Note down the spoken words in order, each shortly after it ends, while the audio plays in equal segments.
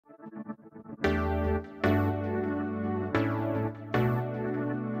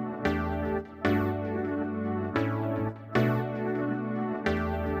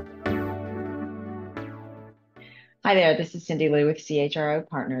Hi there, this is Cindy Lou with CHRO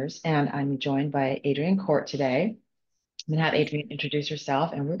Partners, and I'm joined by Adrienne Court today. I'm going to have Adrienne introduce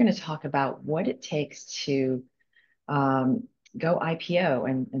herself, and we're going to talk about what it takes to go IPO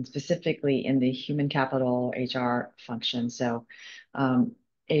and specifically in the human capital HR function. So,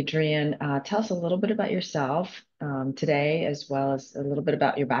 Adrienne, tell us a little bit about yourself today, as well as a little bit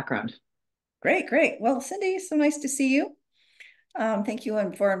about your background. Great, great. Well, Cindy, so nice to see you. Thank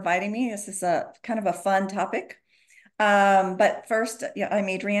you for inviting me. This is a kind of a fun topic. But first, yeah, I'm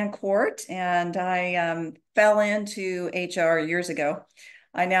Adrianne Court, and I fell into HR years ago.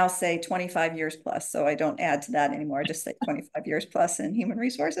 I now say 25 years plus, so I don't add to that anymore. I just say 25 years plus in human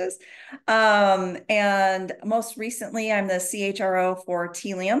resources. And most recently, I'm the CHRO for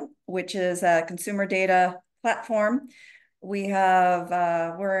Tealium, which is a consumer data platform. Our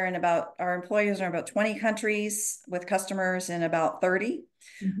employees are in about 20 countries with customers in about 30.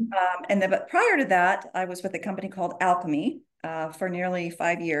 Mhm. But prior to that, I was with a company called Alchemy for nearly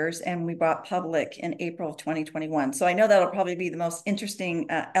 5 years, and we bought public in April of 2021. So I know that'll probably be the most interesting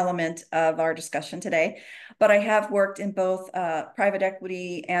element of our discussion today. But I have worked in both private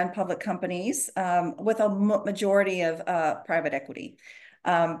equity and public companies with a majority of private equity.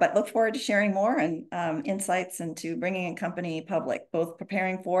 But look forward to sharing more and insights into bringing a company public, both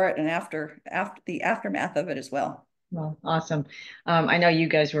preparing for it and after the aftermath of it as well. Well, awesome. I know you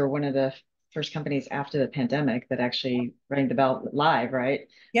guys were one of the first companies after the pandemic that actually rang the bell live, right? So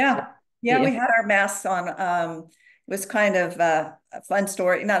Yeah. Yeah, the we had our masks on. It was kind of a fun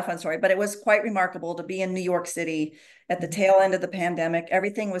story, not a fun story, but it was quite remarkable to be in New York City at the tail end of the pandemic.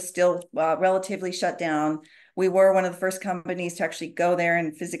 Everything was still relatively shut down. We were one of the first companies to actually go there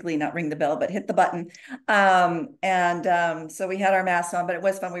and physically not ring the bell, but hit the button. So we had our masks on, but it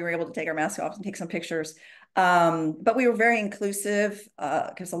was fun. We were able to take our masks off and take some pictures. But we were very inclusive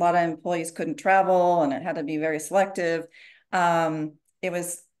because a lot of employees couldn't travel and it had to be very selective. It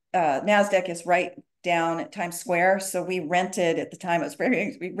was NASDAQ is right down at Times Square. So we rented at the time, it was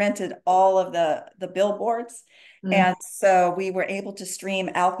we rented all of the billboards. Mm, And so we were able to stream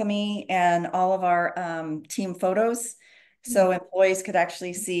Alchemy and all of our team photos. So employees could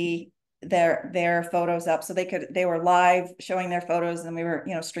actually see their photos up. So they were live showing their photos and we were,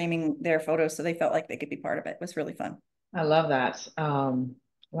 streaming their photos. So they felt like they could be part of it. It was really fun. I love that.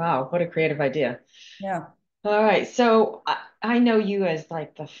 Wow, what a creative idea. Yeah. All right, so I know you as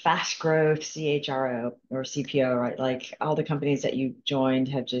like the fast growth CHRO or CPO, right? Like all the companies that you joined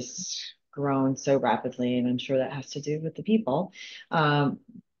have just grown so rapidly, and I'm sure that has to do with the people. Um,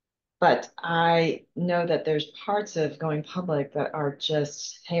 but I know that there's parts of going public that are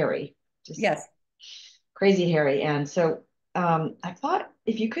just hairy, just Yes. crazy hairy. And so I thought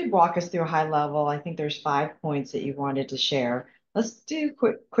if you could walk us through a high level, I think there's 5 points that you wanted to share. Let's do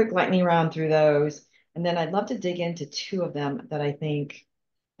quick lightning round through those. And then I'd love to dig into two of them that I think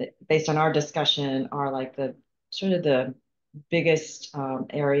that based on our discussion are like the sort of the biggest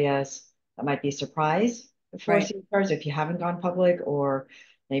areas that might be a surprise for Right. CFOs if you haven't gone public, or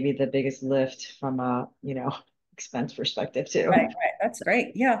maybe the biggest lift from a, expense perspective too. Right, right. That's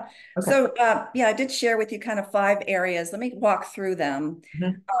great. Yeah. Okay. So, yeah, I did share with you kind of 5 areas. Let me walk through them.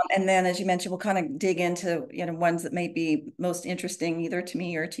 Mhm. And then, as you mentioned, we'll kind of dig into, ones that may be most interesting either to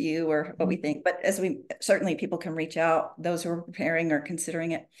me or to you or what we think. But as we certainly people can reach out, those who are preparing or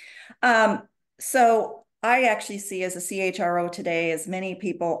considering it. So I actually see as a CHRO today, as many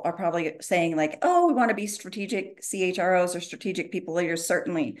people are probably saying like, oh, we want to be strategic CHROs or strategic people leaders,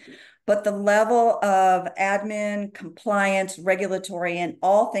 certainly. But the level of admin, compliance, regulatory, and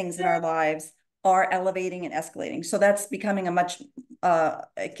all things in our lives are elevating and escalating. So that's becoming a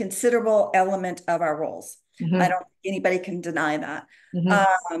considerable element of our roles. I Mhm. don't think anybody can deny that.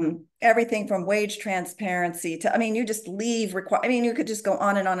 Mhm. Everything from wage transparency to, I mean, you could just go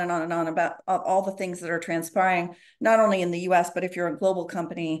on and on and on and on about all the things that are transpiring, not only in the US, but if you're a global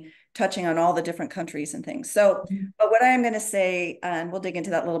company, touching on all the different countries and things. So, Mhm. but what I'm going to say, and we'll dig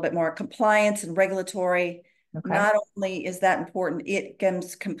into that a little bit more, compliance and regulatory, Okay. not only is that important, it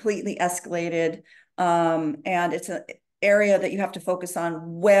gets completely escalated. And it's an area that you have to focus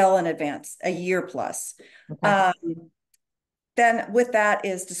on well in advance, a year plus. Okay. Um, then with that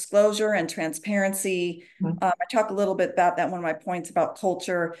is disclosure and transparency. Mhm. I talk a little bit about that. One of my points about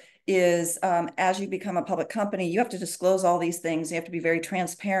culture is as you become a public company, you have to disclose all these things. You have to be very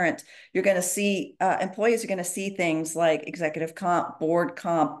transparent. You're going to see employees are going to see things like executive comp, board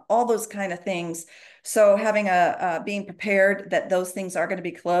comp, all those kind of things. So having being prepared that those things are going to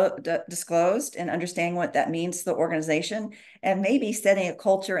be disclosed and understanding what that means to the organization, and maybe setting a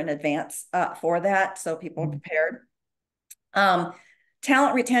culture in advance for that so people are Mhm. prepared. Um,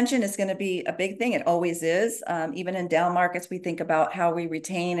 Talent retention is going to be a big thing. It always is. Even in down markets, we think about how we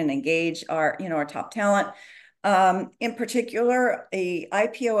retain and engage our top talent. In particular, a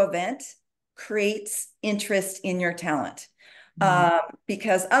IPO event creates interest in your talent. Mhm.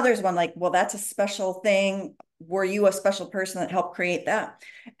 Because others want like, well, that's a special thing. Were you a special person that helped create that?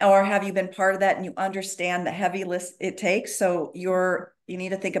 Or have you been part of that and you understand the heavy list it takes? So you need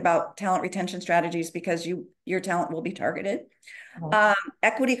to think about talent retention strategies because your talent will be targeted. Right.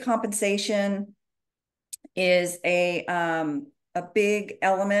 Equity compensation is a big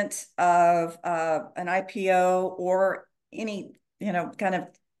element of an IPO or any kind of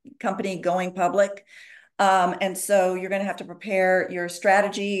company going public. And so you're going to have to prepare your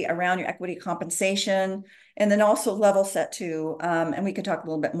strategy around your equity compensation and then also level set too. And we can talk a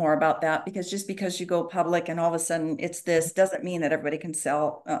little bit more about that because just because you go public and all of a sudden it's this doesn't mean that everybody can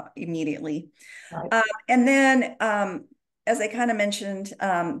sell immediately. Right. And then, as I kind of mentioned,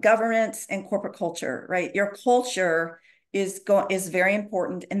 governance and corporate culture, right? Your culture is very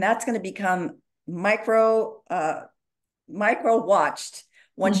important, and that's going to become micro watched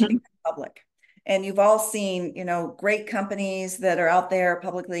once you Mhm. become public. And you've all seen, great companies that are out there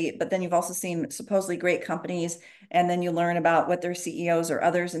publicly, but then you've also seen supposedly great companies, and then you learn about what their CEOs or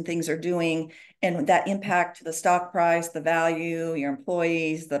others and things are doing, and that impact the stock price, the value, your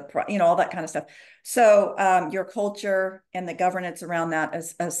employees, all that kind of stuff. So your culture and the governance around that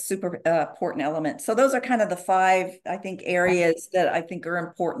is a super important element. So those are kind of the five, I think, areas that I think are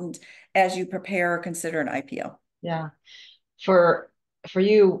important as you prepare or consider an IPO. Yeah. For for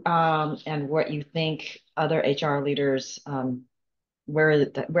you, and what you think other HR leaders, where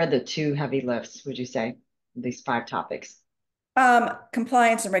are the two heavy lifts, would you say? These five topics.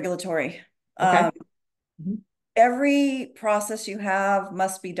 Compliance and regulatory. Okay. Um, Hmm. every process you have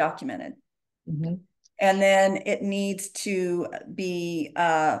must be documented. Hmm. And then it needs to be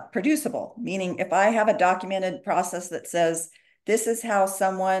producible, meaning if I have a documented process that says this is how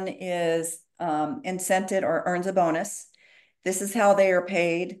someone is incented or earns a bonus, this is how they are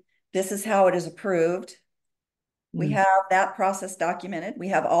paid, this is how it is approved. We Mm. have that process documented. We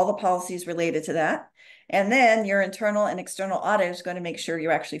have all the policies related to that. And then your internal and external audit is going to make sure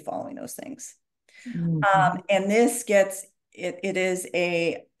you're actually following those things. Hmm. And this it is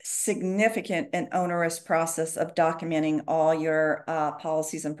a significant and onerous process of documenting all your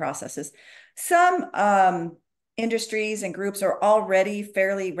policies and processes. Some industries and groups are already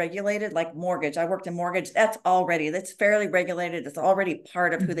fairly regulated, like mortgage. I worked in mortgage. That's fairly regulated. It's already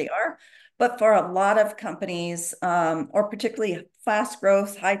part of who they are. But for a lot of companies, or particularly fast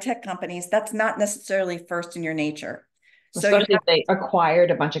growth, high tech companies, that's not necessarily first in your nature. So you Especially if they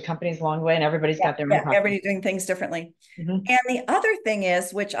acquired a bunch of companies along the way and everybody's got their own yeah, process. everybody's doing things differently. Hmm. And the other thing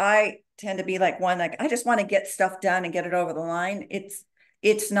is, which I tend to be like I just want to get stuff done and get it over the line.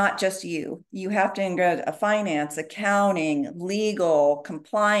 It's not just you. You have to include a finance, accounting, legal,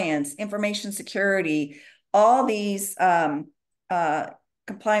 compliance, information security, all these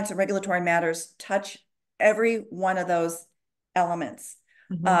compliance and regulatory matters touch every one of those elements.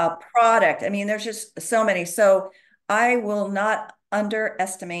 Hmm. Product, I mean, there's just so many. So I will not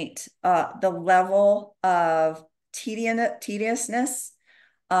underestimate the level of tediousness,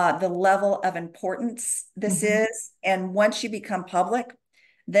 the level of importance this Hmm. is. And once you become public,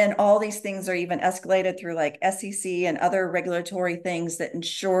 then all these things are even escalated through like SEC and other regulatory things that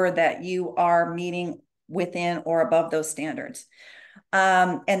ensure that you are meeting within or above those standards.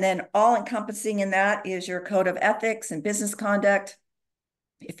 And then all encompassing in that is your code of ethics and business conduct.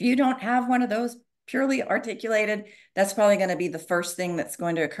 If you don't have one of those purely articulated, that's probably going to be the first thing that's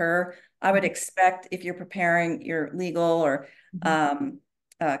going to occur. I would expect if you're preparing your legal or Hmm. um,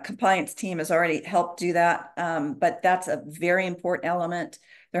 compliance team has already helped do that, but that's a very important element.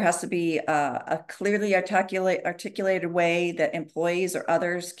 There has to be a clearly articulated way that employees or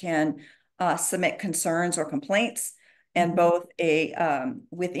others can submit concerns or complaints, and Hmm. both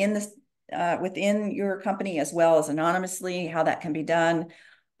within your company as well as anonymously, how that can be done.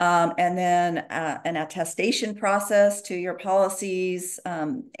 And then an attestation process to your policies,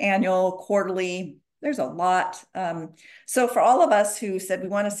 annual, quarterly. There's a lot. So for all of us who said we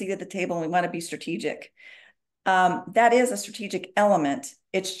want a seat at the table and we want to be strategic, that is a strategic element.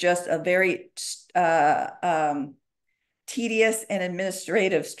 It's just a very tedious and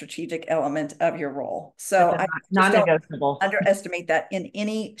administrative strategic element of your role. That's So a I just don't non-negotiable. underestimate that in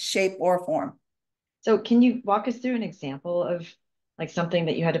any shape or form. So can you walk us through an example of like something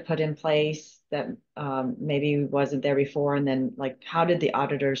that you had to put in place that maybe wasn't there before, and then like how did the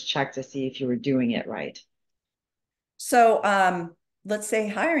auditors check to see if you were doing it right? So let's say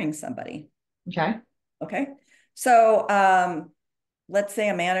hiring somebody. Okay. Okay. So let's say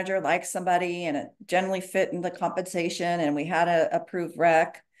a manager likes somebody and it generally fit in the compensation and we had a approved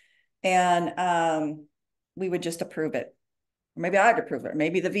rec and we would just approve it. Or maybe I'd approve it. Or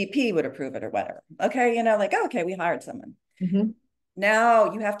maybe the VP would approve it or whatever. Okay, like, oh, okay, we hired someone. Mm-hmm.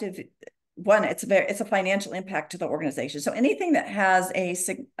 Now you have to, one, it's a financial impact to the organization. So anything that has a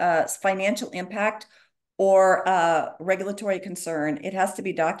financial impact or regulatory concern, it has to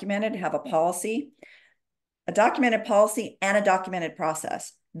be documented, have a documented policy and a documented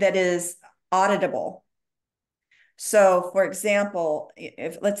process that is auditable. So for example,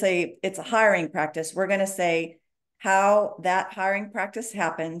 if let's say it's a hiring practice, we're going to say how that hiring practice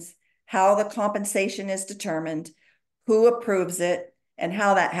happens, how the compensation is determined, who approves it, and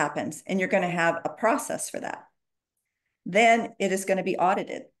how that happens. And you're going to have a process for that. Then it is going to be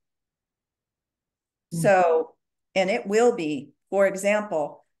audited. So, and it will be, for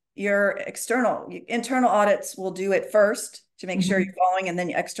example, your internal audits will do it first to make sure you're following, and then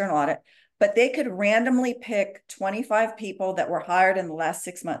your external audit. But they could randomly pick 25 people that were hired in the last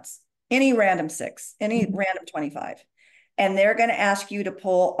 6 months, any random 25. And they're going to ask you to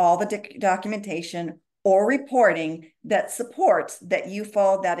pull all the documentation or reporting that supports that you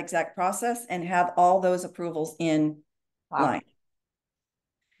followed that exact process and have all those approvals in line.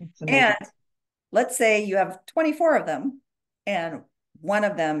 That's amazing. And let's say you have 24 of them and one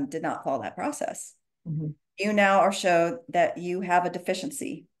of them did not follow that process. You now are showed that you have a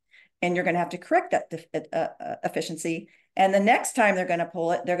deficiency and you're going to have to correct that efficiency. And the next time they're going to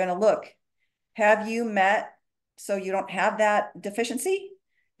pull it, they're going to look, have you met so you don't have that deficiency?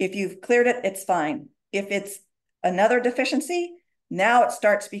 If you've cleared it, it's fine. If it's another deficiency, now it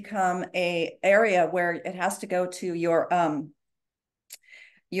starts to become a area where it has to go to your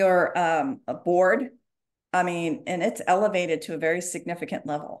board. I mean, and it's elevated to a very significant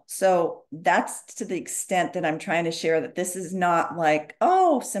level. So that's to the extent that I'm trying to share that this is not like,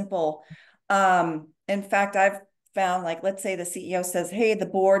 oh, simple. In fact, I've found, like, let's say the CEO says, hey, the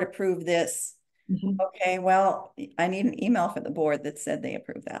board approved this. Okay, well, I need an email for the board that said they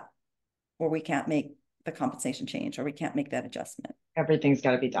approved that, or we can't make the compensation change, or we can't make that adjustment. Everything's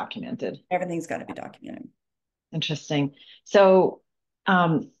got to be documented. Everything's got to be documented. Interesting. So,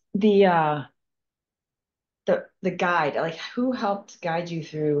 the guide, like, who helped guide you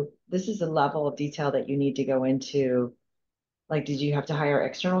through, this is the level of detail that you need to go into? Like, did you have to hire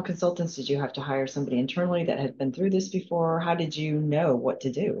external consultants? Did you have to hire somebody internally that had been through this before? How did you know what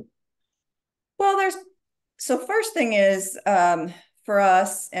to do? Well, so first thing is, for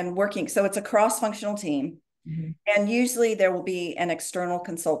us and working, so it's a cross-functional team. And usually there will be an external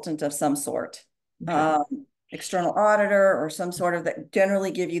consultant of some sort, external auditor or some sort of, that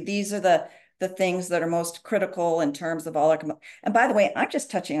generally give you, these are the things that are most critical in terms of all our, and by the way, I'm just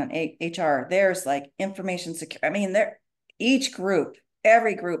touching on HR. There's like information security. I mean,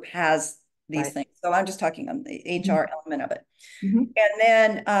 every group has these things. So I'm just talking on the HR element of it.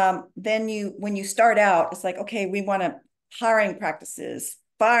 And then when you start out, it's like, okay, we want to hiring practices,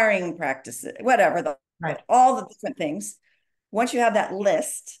 firing practices, whatever, all the different things. Once you have that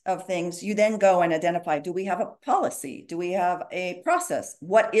list of things, you then go and identify, do we have a policy? Do we have a process?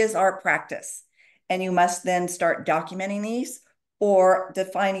 What is our practice? And you must then start documenting these or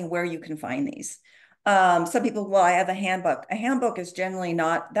defining where you can find these. Some people, well, I have a handbook. A handbook is generally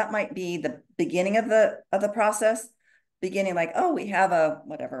not, that might be the beginning of the process. Beginning, like, oh, we have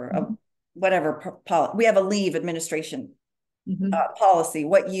we have a leave administration policy,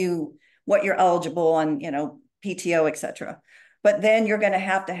 what you're eligible on, PTO, etc. But then you're going to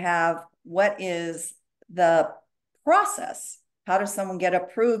have what is the process? How does someone get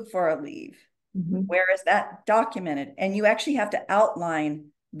approved for a leave? Where is that documented? And you actually have to outline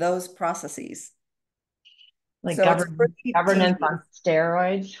those processes. Like, so governance on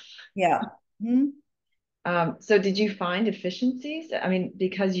steroids. Yeah. So did you find efficiencies? I mean,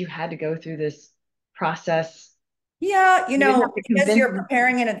 because you had to go through this process. Yeah, because you're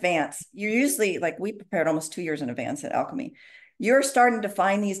preparing in advance. You're usually, like, we prepared almost 2 years in advance at Alchemy. You're starting to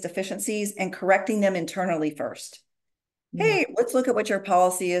find these deficiencies and correcting them internally first. Hey, let's look at what your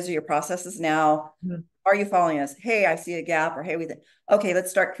policy is or your process is now. Are you following us? Hey, I see a gap, or hey, okay, let's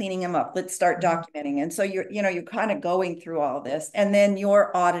start cleaning them up. Let's start documenting. And so you're kind of going through all this, and then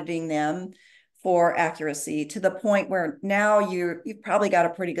you're auditing them for accuracy to the point where now you've probably got a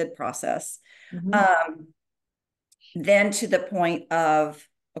pretty good process. Then to the point of,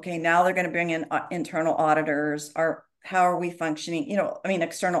 okay, now they're going to bring in internal auditors, or how are we functioning?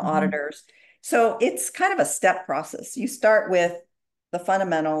 External auditors. So it's kind of a step process. You start with the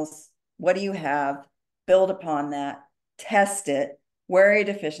fundamentals. What do you have? Build upon that, test it, where are your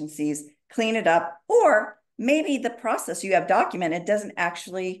deficiencies, clean it up, or maybe the process you have documented doesn't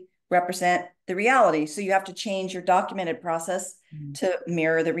actually represent the reality. So you have to change your documented process Mhm. to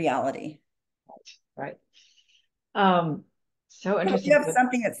mirror the reality. Right. Um, so So if you interesting. have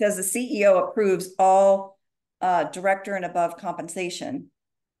something that says the CEO approves all director and above compensation,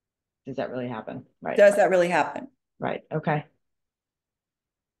 Does that really happen? Right. does that really happen? Right. Okay.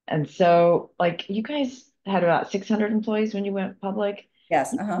 And so, like, you guys had about 600 employees when you went public.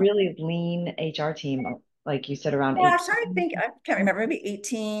 Yes. Uh-huh. Really lean HR team, like you said, around Yeah, I'm trying to 18. think. I can't remember, maybe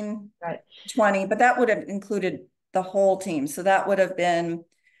 18, Right. 20, but that would have included the whole team. So that would have been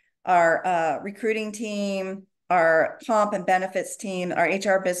our recruiting team, our comp and benefits team, our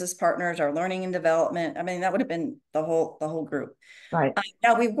HR business partners, our learning and development. I mean, that would have been the whole group. Right.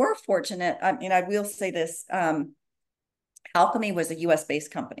 Now we were fortunate. I mean, I will say this: Alchemy was a U.S.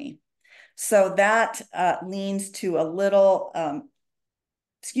 based company, so that leans to a little, a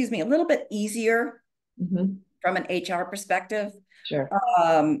little bit easier Hmm. from an HR perspective, Sure.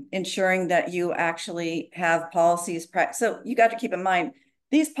 ensuring that you actually have policies. So you got to keep in mind,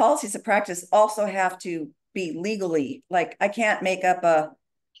 these policies of practice also have to be legally, like I can't make up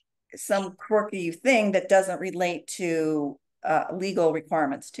some quirky thing that doesn't relate to legal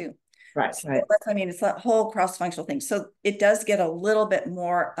requirements too. Right. So Right. I mean, it's that whole cross-functional thing. So it does get a little bit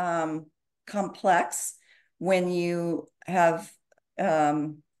more complex when you have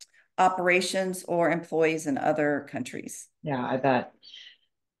um, operations or employees in other countries. Yeah, I bet.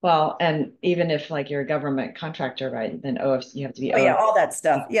 Well, and even if like you're a government contractor, right, then OFC, you have to be Oh yeah, OFC all that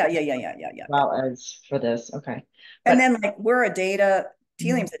stuff. as Yeah, yeah, yeah, yeah, yeah, yeah, yeah. well as for this. Okay. And But then like mhm,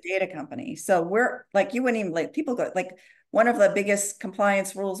 Tealium's a data company. So we're like, you wouldn't even like people go like one of the biggest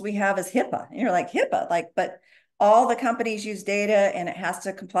compliance rules we have is HIPAA. And you're like HIPAA, like, but all the companies use data and it has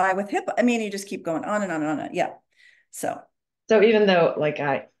to comply with HIPAA. I mean, you just keep going on and on and on. Yeah. So so even though like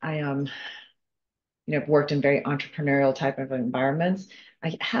worked in very entrepreneurial type of environments,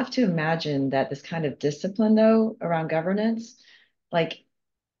 I have to imagine that this kind of discipline though around governance, like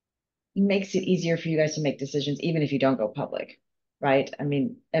makes it easier for you guys to make decisions even if you don't go public, right? I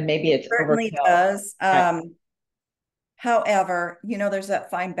mean, and maybe it's certainly overkill. does. Right. However, there's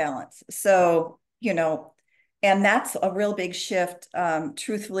that fine balance. So, and that's a real big shift.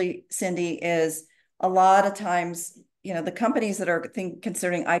 Truthfully, Cindy, is a lot of times, the companies that are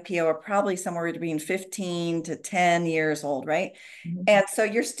considering IPO are probably somewhere between 15 to 10 years old, right? Mhm. And so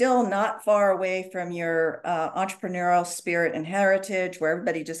you're still not far away from your entrepreneurial spirit and heritage where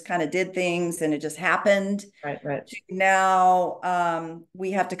everybody just kind of did things and it just happened. Right, right. Now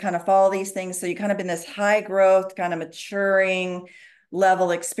we have to kind of follow these things. So you kind of in this high growth, kind of maturing level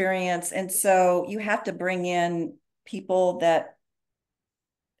experience. And so you have to bring in people that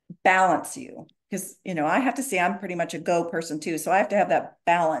balance you. Because, I have to say I'm pretty much a go person too. So I have to have that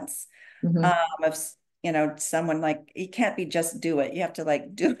balance Hmm. of, someone like, you can't be just do it. You have to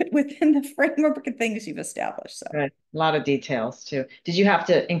like do it within the framework of things you've established. So Right. A lot of details too. Did you have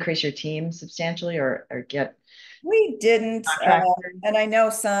to increase your team substantially or get we didn't, contractors? and I know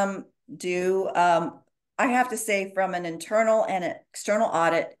some do. I have to say, from an internal and an external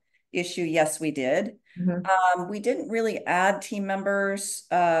audit issue, yes, we did. Hmm. We didn't really add team members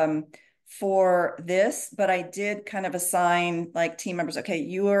for this, but I did kind of assign like team members. Okay,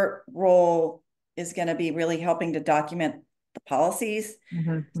 your role is going to be really helping to document the policies.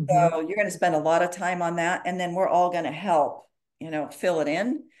 Hmm. Hmm. So you're going to spend a lot of time on that, and then we're all going to help, fill it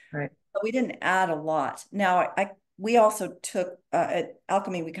in. Right. But we didn't add a lot. Now, we also took at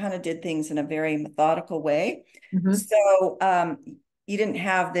Alchemy, we kind of did things in a very methodical way. Hmm. So you didn't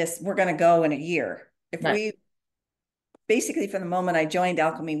have this, we're going to go in a year. If Right. we basically, from the moment I joined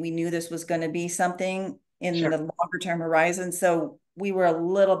Alchemy, we knew this was going to be something in Sure. the longer term horizon. So we were a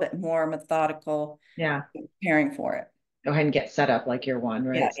little bit more methodical Yeah. preparing for it. Go ahead and get set up like year one, Yeah,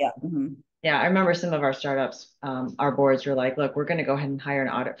 right? yeah. Mm-hmm. Yeah, I remember some of our startups, our boards were like, look, we're going to go ahead and hire an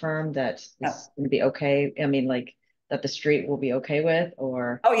audit firm that Yeah. is going to be okay. I mean, like that the street will be okay with,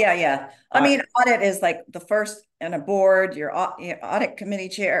 or Oh yeah, yeah. I uh, mean, audit is like the first and a board, your audit committee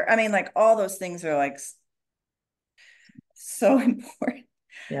chair. I mean, like all those things are like so important.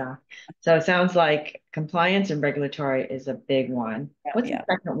 yeah. So it sounds like compliance and regulatory is a big one. Yeah, What's the yeah.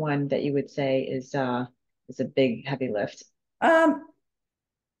 second one that you would say is a big heavy lift? Um,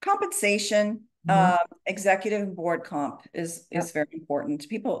 Compensation, Hmm. executive and board comp is Yeah. is very important.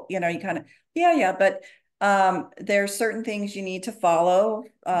 People, you kind of, yeah, yeah, but there's certain things you need to follow,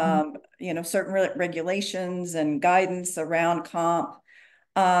 Hmm. certain regulations and guidance around comp.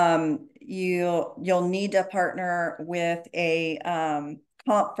 You'll need to partner with a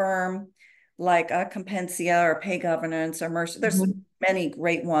comp firm like a Compensia or Pay Governance or Mercer. There's Hmm. many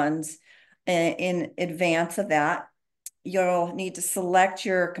great ones. in advance of that. You'll need to select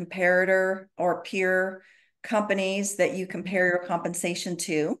your comparator or peer companies that you compare your compensation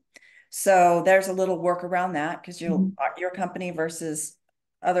to. So there's a little work around that because Mhm. your company versus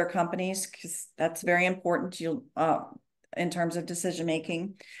other companies, because that's very important. You'll in terms of decision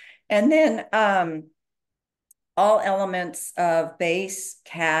making, and then all elements of base,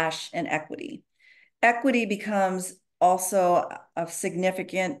 cash, and equity. Equity becomes also a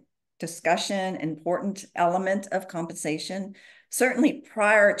significant discussion, important element of compensation, certainly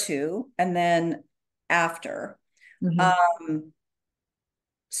prior to and then after. Mhm. Um,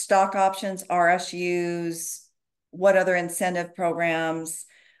 Stock options, RSUs, what other incentive programs,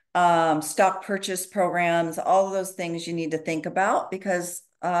 stock purchase programs, all of those things you need to think about because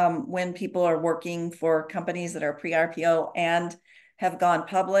when people are working for companies that are pre-IPO and have gone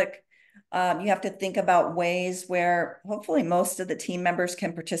public, you have to think about ways where hopefully most of the team members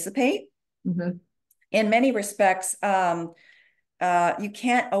can participate. Mhm. In many respects, you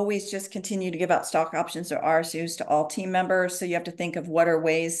can't always just continue to give out stock options or RSUs to all team members. So you have to think of what are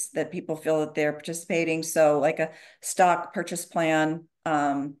ways that people feel that they're participating. So like a stock purchase plan,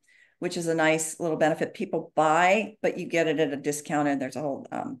 which is a nice little benefit people buy, but you get it at a discount and there's a whole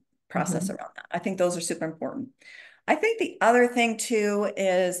process Mhm. around that. I think those are super important. I think the other thing too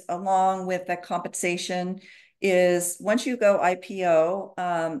is along with the compensation is once you go IPO,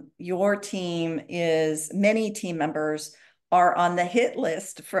 your team is many team members are on the hit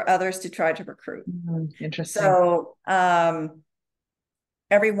list for others to try to recruit. Mhm. Interesting. So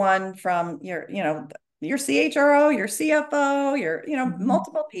everyone from your CHRO, your CFO, Mhm.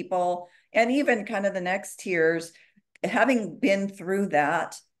 multiple people, and even kind of the next tiers, having been through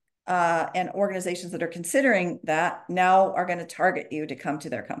that, and organizations that are considering that now are going to target you to come to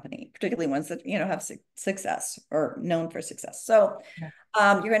their company, particularly ones that have success or known for success. So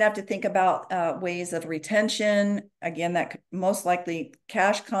Yeah. you're going to have to think about ways of retention. Again, that most likely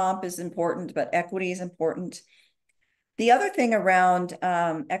cash comp is important, but equity is important. The other thing around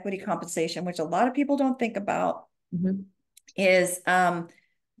equity compensation, which a lot of people don't think about, Mhm. is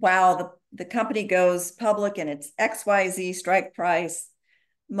wow, the company goes public and it's XYZ strike price.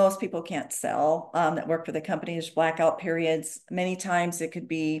 Most people can't sell that work for the company. There's blackout periods. Many times it could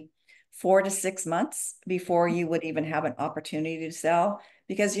be 4 to 6 months before you would even have an opportunity to sell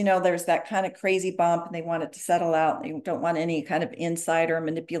because there's that kind of crazy bump and they want it to settle out. They don't want any kind of insider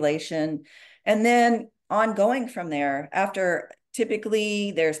manipulation. And then ongoing from there, after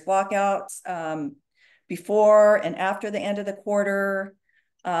typically there's blockouts before and after the end of the quarter.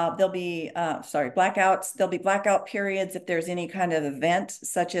 There'll be blackouts. There'll be blackout periods if there's any kind of event,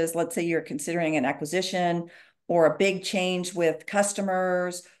 such as let's say you're considering an acquisition or a big change with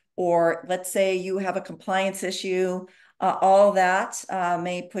customers, or let's say you have a compliance issue. All that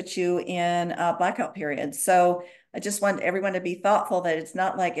may put you in a blackout period. So I just want everyone to be thoughtful that it's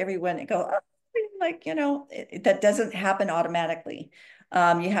not like everyone go, oh, like, that doesn't happen automatically.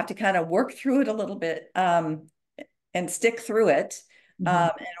 You have to kind of work through it a little bit and stick through it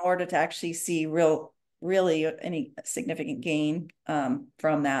Mhm. in order to actually see really any significant gain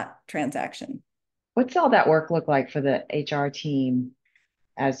from that transaction. What's all that work look like for the HR team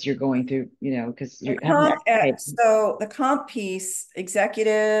as you're going through, because The you're having to comp, educate. so the comp piece,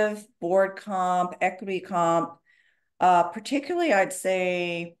 executive, board comp, equity comp, particularly I'd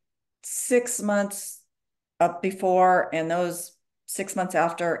say 6 months up before and those 6 months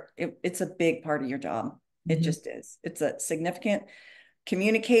after, it's a big part of your job. It Mhm. just is. It's a significant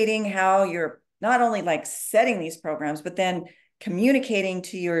communicating how you're not only like setting these programs, but then communicating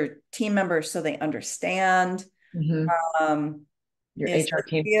to your team members so they understand. Mhm. Um, Your is HR the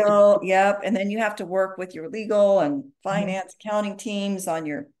team. deal, yep. And then you have to work with your legal and Mhm. finance accounting teams on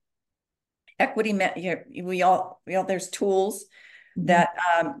your equity. There's tools Mhm. that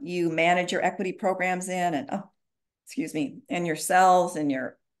you manage your equity programs in and, oh, excuse me, and your cells and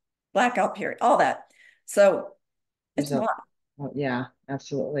your blackout period, all that. So There's it's a a, lot. oh, yeah,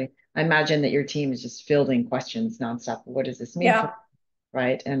 absolutely. I imagine that your team is just fielding questions nonstop. What does this mean for, Yeah.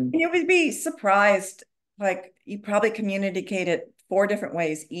 right? And You would be surprised. Like you probably communicate it 4 different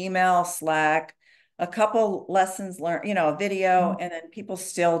ways: email, Slack, a couple lessons learned, a video, and then people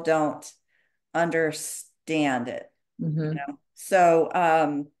still don't understand it, Mhm. So,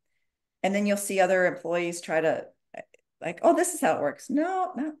 and then you'll see other employees try to like, oh, this is how it works.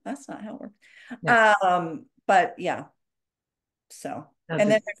 No, no, that's not how it Yeah. works. But yeah, so, No, and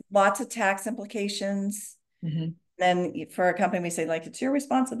then there's lots of tax implications. mhm. Then for a company, we say like it's your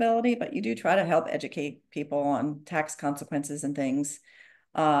responsibility, but you do try to help educate people on tax consequences and things,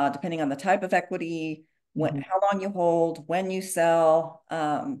 depending on the type of equity, Mhm. how long you hold, when you sell.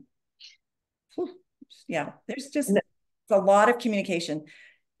 yeah, there's just a lot of communication.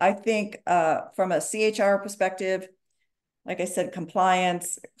 I think from a CHR perspective, like I said,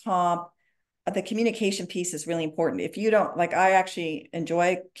 compliance, comp, the communication piece is really important. If you don't, like, I actually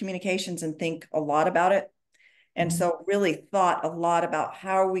enjoy communications and think a lot about it. And so really thought a lot about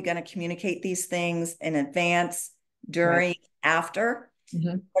how are we going to communicate these things in advance, Right. during, after.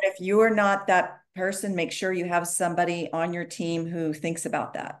 But if you are not that person, make sure you have somebody on your team who thinks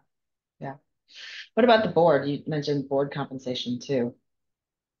about that. Yeah. What about the board? You mentioned board compensation too.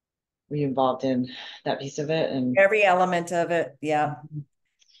 Were you involved in that piece of it? And Every element of it. Yeah.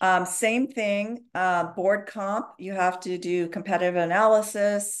 Mhm. Same thing, board comp, you have to do competitive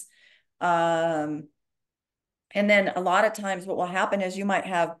analysis. Um, and then a lot of times what will happen is you might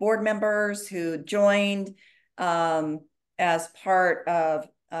have board members who joined as part of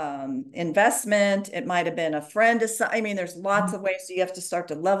investment. It might have been a friend. I mean, there's lots of ways. So you have to start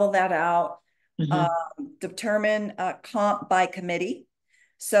to level that out, um, Mhm. determine comp by committee.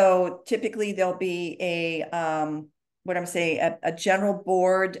 So typically there'll be what I'm saying, a general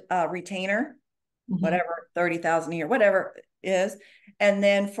board retainer, Mhm. whatever, 30,000 a year, whatever is. And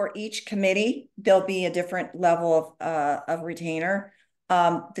then for each committee, there'll be a different level of retainer.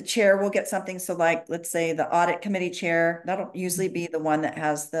 The chair will get something. So like, let's say the audit committee chair, that'll usually be the one that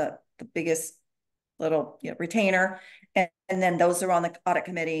has the biggest little retainer. And then those are on the audit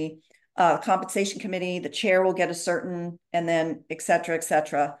committee, compensation committee, the chair will get a certain, and then et cetera, et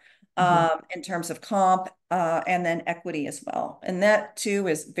cetera. Mhm. In terms of comp, and then equity as well. And that too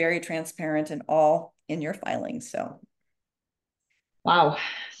is very transparent and all in your filings. So, Wow.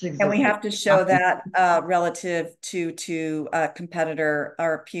 and we That's have to show awesome. that relative to competitor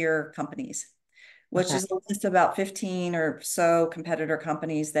or peer companies, which Okay. is a list of about 15 or so competitor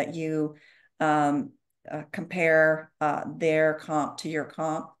companies that you compare their comp to your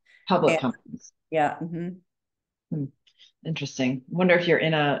comp. Public And companies. yeah, mm-hmm. Hmm. Interesting. Wonder if you're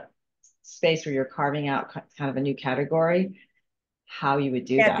in a space where you're carving out kind of a new category, how you would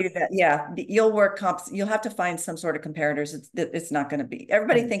do Can't that. do that. Yeah, you'll work comps. You'll have to find some sort of comparators. It's not going to be.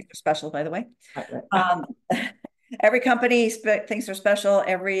 Everybody Right, thinks they're special, by the way. right, right. Um, every company thinks they're special.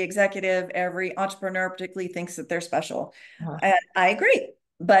 Every executive, every entrepreneur, particularly, thinks that they're special. Uh, And I agree.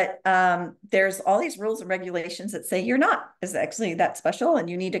 But there's all these rules and regulations that say you're not is actually that special, and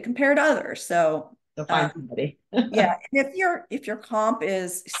you need to compare to others. So so find somebody. yeah, and if your comp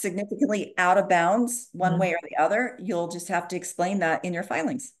is significantly out of bounds one Mhm. way or the other, you'll just have to explain that in your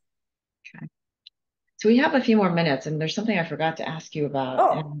filings. Okay. So we have a few more minutes, and there's something I forgot to ask you about,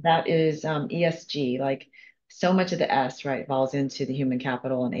 Oh, and that is ESG. Like so much of the S, right, falls into the human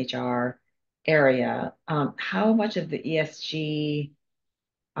capital and HR area. How much of the ESG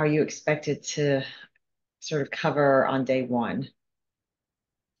are you expected to sort of cover on day one?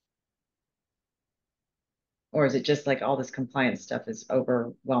 Or is it just like all this compliance stuff is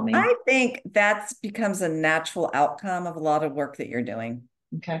overwhelming? I think that becomes a natural outcome of a lot of work that you're doing.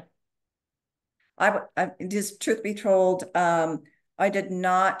 Okay. I just truth be told, I did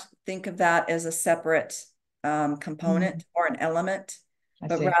not think of that as a separate Mhm. component or an element, I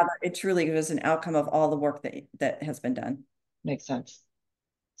but see. rather it truly was an outcome of all the work that has been done. Makes sense.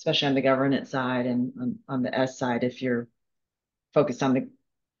 Especially on the governance side and on the S side, if you're focused on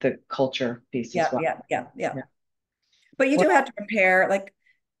the culture piece as Yeah, well. yeah, yeah, yeah. Yeah. But you Well, do have to compare, like,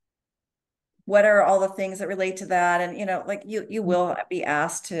 what are all the things that relate to that, and like you will be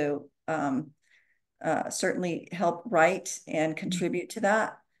asked to certainly help write and contribute to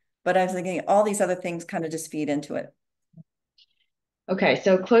that. But I was thinking all these other things kind of just feed into it. okay,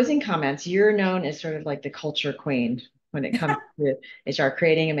 so closing comments. You're known as sort of like the culture queen when it comes to HR,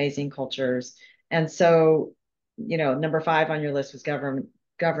 creating amazing cultures. And so, number five on your list was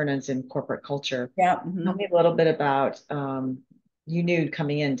governance and corporate culture. Yeah. Tell Mm-hmm. me a little bit about you knew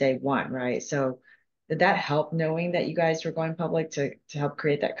coming in day one, right? So did that help knowing that you guys were going public to help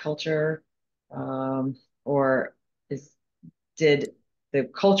create that culture? Or is did the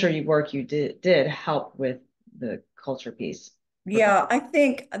culture you did help with the culture piece for Yeah, governance? I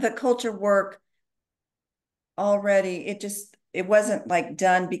think the culture work already, it wasn't like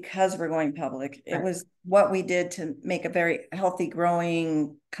done because we're going public. It Right. was what we did to make a very healthy, growing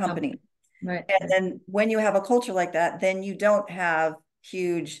Oh, company. right. And Right. then when you have a culture like that, then you don't have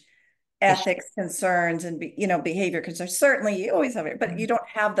huge Issue. ethics concerns and behavior concerns. Certainly, you always have it, but you don't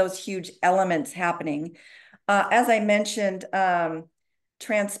have those huge elements happening. As I mentioned,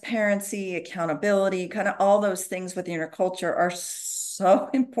 transparency, accountability, kind of all those things within your culture are so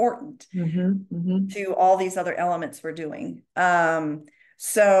important Mm-hmm, mm-hmm. to all these other elements we're doing.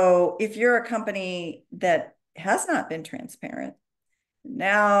 So if you're a company that has not been transparent,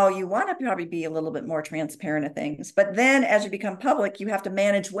 Now you want to probably be a little bit more transparent of things. But then as you become public, you have to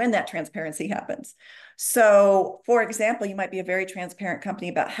manage when that transparency happens. So, for example, you might be a very transparent company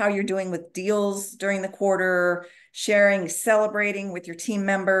about how you're doing with deals during the quarter, sharing, celebrating with your team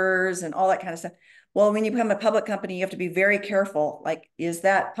members, and all that kind of stuff. Well, when you become a public company, you have to be very careful. Like, is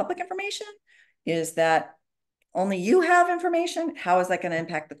that public information? Is that only you have information? How is that going to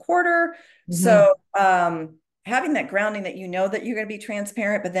impact the quarter? Hmm. So, having that grounding that you know that you're going to be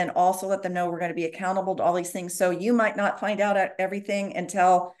transparent, but then also let them know we're going to be accountable to all these things. So you might not find out everything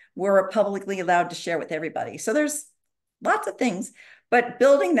until we're publicly allowed to share with everybody. So there's lots of things, but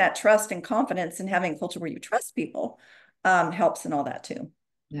building that trust and confidence and having a culture where you trust people helps in all that too.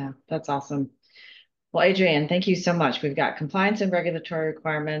 Yeah, that's awesome. Well, Adrienne, thank you so much. We've got compliance and regulatory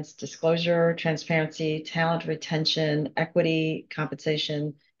requirements, disclosure, transparency, talent retention, equity,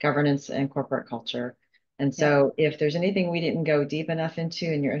 compensation, governance, and corporate culture. And Yep. so if there's anything we didn't go deep enough into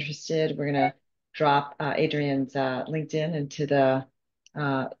and you're interested, we're going to drop Adrienne's LinkedIn into the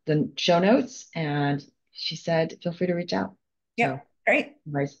show notes. And she said, feel free to reach out. So, Yep. Great.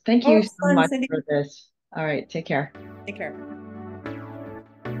 anyways, thank Well, you it's so fun, much Cindy. for this. All right, take care. Take care.